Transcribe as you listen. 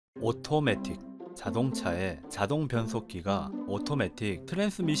오토매틱, 자동차의 자동 변속기가 오토매틱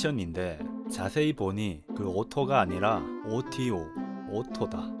트랜스미션인데 자세히 보니 그 오토가 아니라 OTO,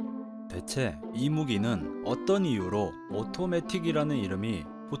 오토다. 대체 이 무기는 어떤 이유로 오토매틱이라는 이름이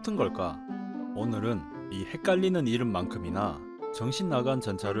붙은 걸까? 오늘은 이 헷갈리는 이름만큼이나 정신 나간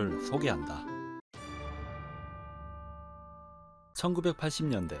전차를 소개한다.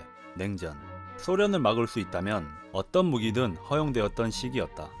 1980년대 냉전, 소련을 막을 수 있다면 어떤 무기든 허용되었던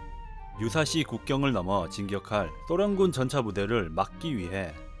시기였다. 유사시 국경을 넘어 진격할 소련군 전차 부대를 막기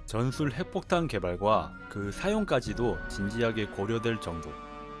위해 전술 핵폭탄 개발과 그 사용까지도 진지하게 고려될 정도.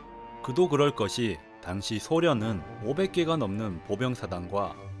 그도 그럴 것이 당시 소련은 500개가 넘는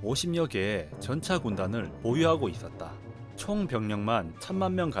보병사단과 50여 개의 전차 군단을 보유하고 있었다. 총 병력만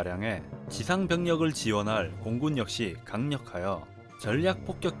 1000만 명가량의 지상 병력을 지원할 공군 역시 강력하여 전략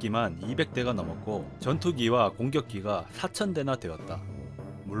폭격기만 200대가 넘었고 전투기와 공격기가 4000대나 되었다.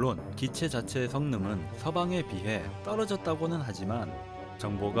 물론 기체 자체의 성능은 서방에 비해 떨어졌다고는 하지만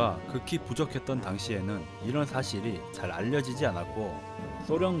정보가 극히 부족했던 당시에는 이런 사실이 잘 알려지지 않았고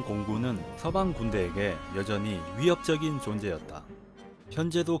소련 공군은 서방 군대에게 여전히 위협적인 존재였다.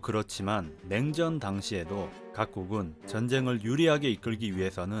 현재도 그렇지만 냉전 당시에도 각국은 전쟁을 유리하게 이끌기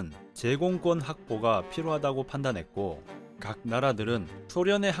위해서는 제공권 확보가 필요하다고 판단했고 각 나라들은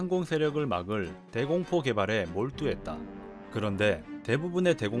소련의 항공 세력을 막을 대공포 개발에 몰두했다. 그런데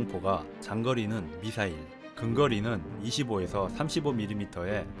대부분의 대공포가 장거리는 미사일, 근거리는 25에서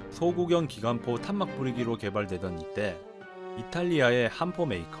 35mm의 소구경 기관포 탄막 뿌리기로 개발되던 이때 이탈리아의 함포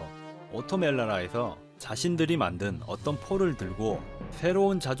메이커 오토멜라라에서 자신들이 만든 어떤 포를 들고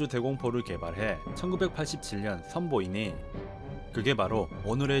새로운 자주 대공포를 개발해 1987년 선보이니 그게 바로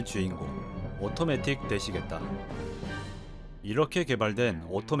오늘의 주인공 오토매틱 되시겠다. 이렇게 개발된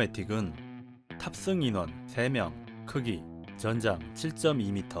오토매틱은 탑승 인원 3명, 크기 전장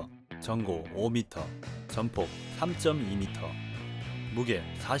 7.2m, 전고 5m, 전폭 3.2m, 무게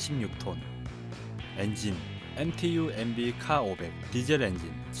 46톤, 엔진 MTU MB 카 500 디젤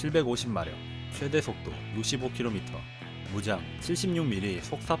엔진 750마력, 최대 속도 65km, 무장 76mm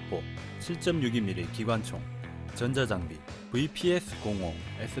속사포, 7.62mm 기관총, 전자장비 VPS-05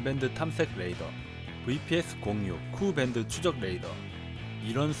 S밴드 탐색 레이더, VPS-06 쿠밴드 추적 레이더.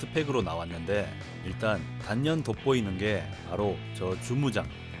 이런 스펙으로 나왔는데 일단 단연 돋보이는 게 바로 저 주무장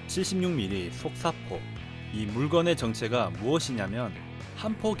 76mm 속사포. 이 물건의 정체가 무엇이냐면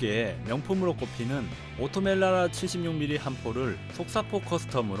함포계의 명품으로 꼽히는 오토멜라라 76mm 함포를 속사포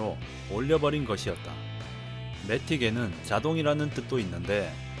커스텀으로 올려버린 것이었다. 매틱에는 자동이라는 뜻도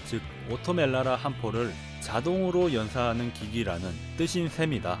있는데 즉 오토멜라라 함포를 자동으로 연사하는 기기라는 뜻인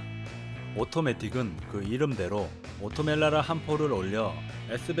셈이다. 오토매틱은 그 이름대로 오토멜라라 함포를 올려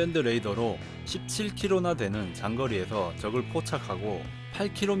S밴드 레이더로 17km나 되는 장거리에서 적을 포착하고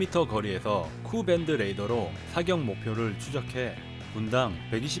 8km 거리에서 쿠밴드 레이더로 사격 목표를 추적해 분당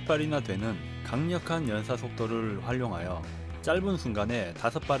 120발이나 되는 강력한 연사 속도를 활용하여 짧은 순간에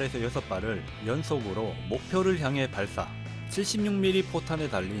 5발에서 6발을 연속으로 목표를 향해 발사, 76mm 포탄에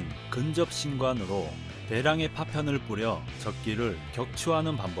달린 근접 신관으로 대량의 파편을 뿌려 적기를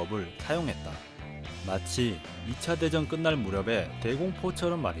격추하는 방법을 사용했다. 마치 2차 대전 끝날 무렵의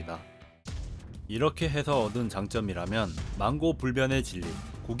대공포처럼 말이다. 이렇게 해서 얻은 장점이라면 만고불변의 진리,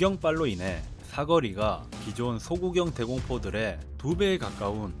 구경발로 인해 사거리가 기존 소구경 대공포들의 2배에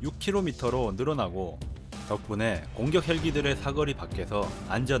가까운 6km로 늘어나고 덕분에 공격 헬기들의 사거리 밖에서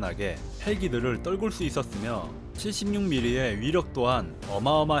안전하게 헬기들을 떨굴 수 있었으며 76mm의 위력 또한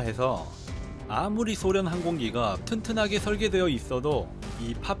어마어마해서 아무리 소련 항공기가 튼튼하게 설계되어 있어도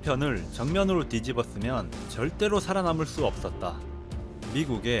이 파편을 정면으로 뒤집었으면 절대로 살아남을 수 없었다.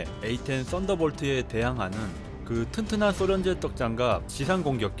 미국의 A-10 썬더볼트에 대항하는 그 튼튼한 소련제 떡장갑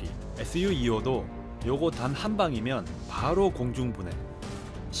지상공격기 Su-25도 요거 단 한 방이면 바로 공중분해.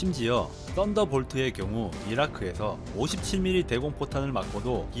 심지어 썬더볼트의 경우 이라크에서 57mm 대공포탄을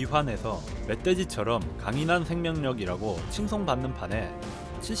맞고도 기환해서 멧돼지처럼 강인한 생명력이라고 칭송받는 판에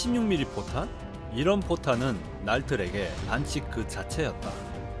 76mm 포탄? 이런 포탄은 날틀에게 반칙 그 자체였다.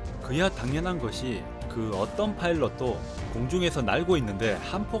 그야 당연한 것이 그 어떤 파일럿도 공중에서 날고 있는데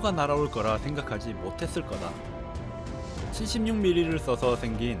함포가 날아올 거라 생각하지 못했을 거다. 76mm를 써서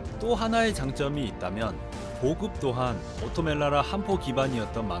생긴 또 하나의 장점이 있다면 보급 또한 오토멜라라 함포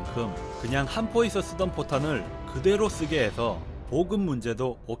기반이었던 만큼 그냥 함포에서 쓰던 포탄을 그대로 쓰게 해서 보급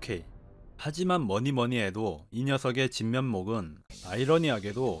문제도 오케이. 하지만 뭐니뭐니 해도 이 녀석의 진면목은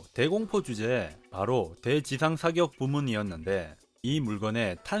아이러니하게도 대공포 주제에 바로 대지상사격 부문이었는데 이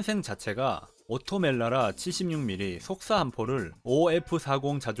물건의 탄생 자체가 오토멜라라 76mm 속사 한 포를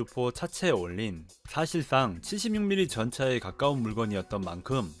OF40 자주포 차체에 올린 사실상 76mm 전차에 가까운 물건이었던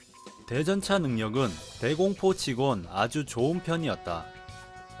만큼 대전차 능력은 대공포 치곤 아주 좋은 편이었다.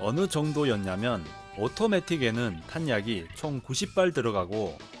 어느 정도였냐면 오토매틱에는 탄약이 총 90발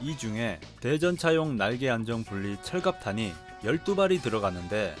들어가고 이 중에 대전차용 날개 안정 분리 철갑탄이 12발이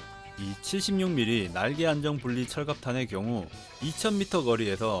들어가는데 이 76mm 날개 안정 분리 철갑탄의 경우 2000m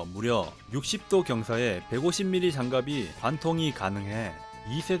거리에서 무려 60도 경사의 150mm 장갑이 관통이 가능해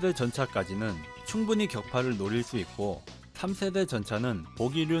 2세대 전차까지는 충분히 격파를 노릴 수 있고 3세대 전차는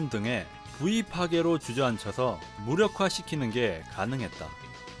보기륜 등의 부위 파괴로 주저앉혀서 무력화시키는 게 가능했다.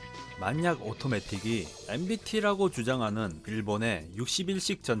 만약 오토매틱이 MBT라고 주장하는 일본의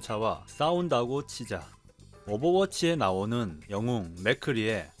 61식 전차와 싸운다고 치자. 오버워치에 나오는 영웅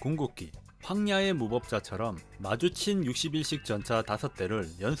맥크리의 궁극기 황야의 무법자처럼 마주친 61식 전차 5대를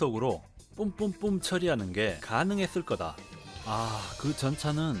연속으로 뿜뿜뿜 처리하는 게 가능했을 거다. 그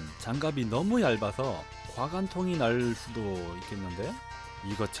전차는 장갑이 너무 얇아서 과관통이 날 수도 있겠는데?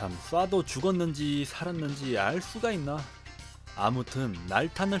 이거 참 쏴도 죽었는지 살았는지 알 수가 있나? 아무튼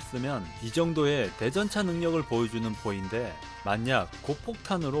날탄을 쓰면 이 정도의 대전차 능력을 보여주는 포인데 만약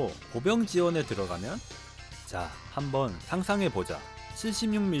고폭탄으로 보병 지원에 들어가면? 자, 한번 상상해보자.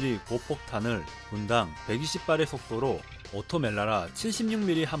 76mm 고폭탄을 분당 120발의 속도로 오토멜라라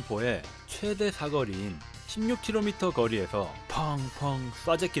 76mm 한 포에 최대 사거리인 16km 거리에서 펑펑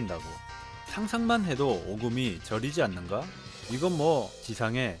쏴제낀다고. 상상만 해도 오금이 저리지 않는가? 이건 뭐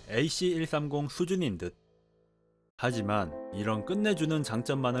지상의 AC-130 수준인 듯. 하지만 이런 끝내주는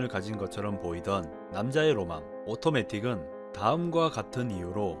장점만을 가진 것처럼 보이던 남자의 로망 오토매틱은 다음과 같은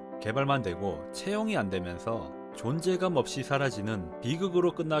이유로 개발만 되고 채용이 안되면서 존재감 없이 사라지는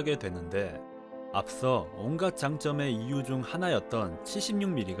비극으로 끝나게 되는데, 앞서 온갖 장점의 이유 중 하나였던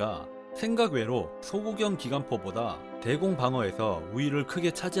 76mm가 생각 외로 소구경 기관포보다 대공 방어에서 우위를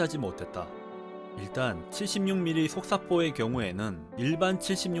크게 차지하지 못했다. 일단 76mm 속사포의 경우에는 일반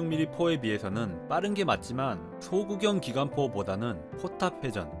 76mm 포에 비해서는 빠른 게 맞지만 소구경 기관포보다는 포탑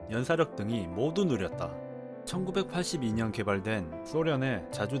회전, 연사력 등이 모두 느렸다. 1982년 개발된 소련의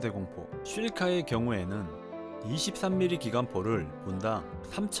자주대공포 쉴카의 경우에는 23mm 기관포를 분당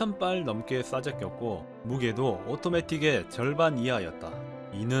 3000발 넘게 쏴제꼈고 무게도 오토매틱의 절반 이하였다.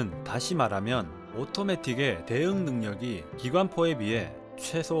 이는 다시 말하면 오토매틱의 대응 능력이 기관포에 비해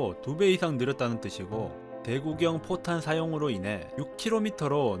최소 2배 이상 늘었다는 뜻이고, 대구경 포탄 사용으로 인해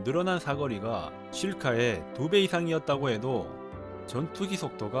 6km로 늘어난 사거리가 쉴카의 2배 이상이었다고 해도 전투기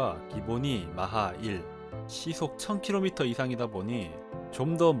속도가 기본이 마하 1, 시속 1000km 이상이다 보니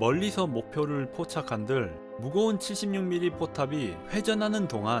좀 더 멀리서 목표를 포착한들 무거운 76mm 포탑이 회전하는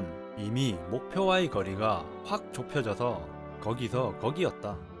동안 이미 목표와의 거리가 확 좁혀져서 거기서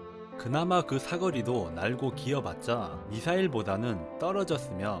거기였다. 그나마 그 사거리도 날고 기어봤자 미사일보다는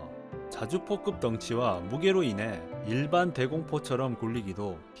떨어졌으며 자주포급 덩치와 무게로 인해 일반 대공포처럼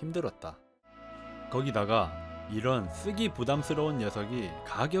굴리기도 힘들었다. 거기다가 이런 쓰기 부담스러운 녀석이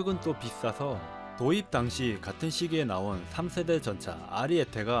가격은 또 비싸서 도입 당시 같은 시기에 나온 3세대 전차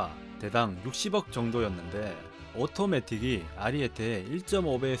아리에테가 대당 60억 정도였는데 오토매틱이 아리에테의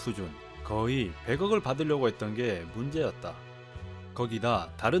 1.5배 수준, 거의 100억을 받으려고 했던 게 문제였다. 거기다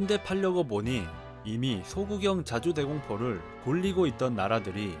다른데 팔려고 보니 이미 소구경 자주대공포를 굴리고 있던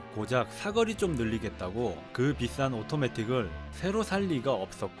나라들이 고작 사거리 좀 늘리겠다고 그 비싼 오토매틱을 새로 살 리가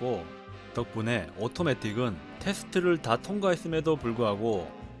없었고, 덕분에 오토매틱은 테스트를 다 통과했음에도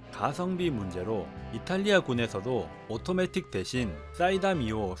불구하고 가성비 문제로 이탈리아 군에서도 오토매틱 대신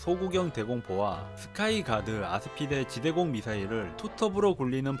사이다미오 소구경 대공포와 스카이가드 아스피데 지대공 미사일을 투톱으로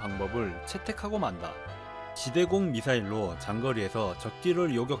굴리는 방법을 채택하고 만다. 지대공 미사일로 장거리에서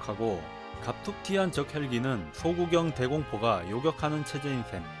적기를 요격하고 갑툭튀한 적 헬기는 소구경 대공포가 요격하는 체제인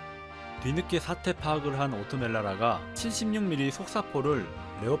셈. 뒤늦게 사태 파악을 한 오토멜라라가 76mm 속사포를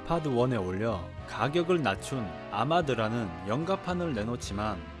레오파드 1에 올려 가격을 낮춘 아마드라는 연가판을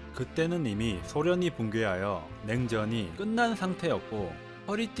내놓지만 그때는 이미 소련이 붕괴하여 냉전이 끝난 상태였고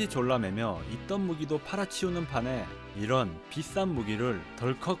허리띠 졸라매며 있던 무기도 팔아치우는 판에 이런 비싼 무기를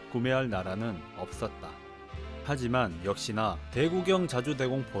덜컥 구매할 나라는 없었다. 하지만 역시나 대구경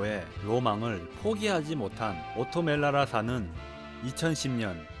자주대공포의 로망을 포기하지 못한 오토멜라라사는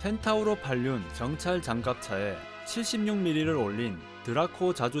 2010년 센타우로 8륜 정찰 장갑차에 76mm를 올린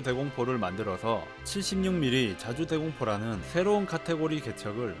드라코 자주대공포를 만들어서 76mm 자주대공포라는 새로운 카테고리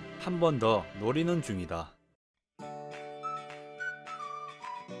개척을 한 번 더 노리는 중이다.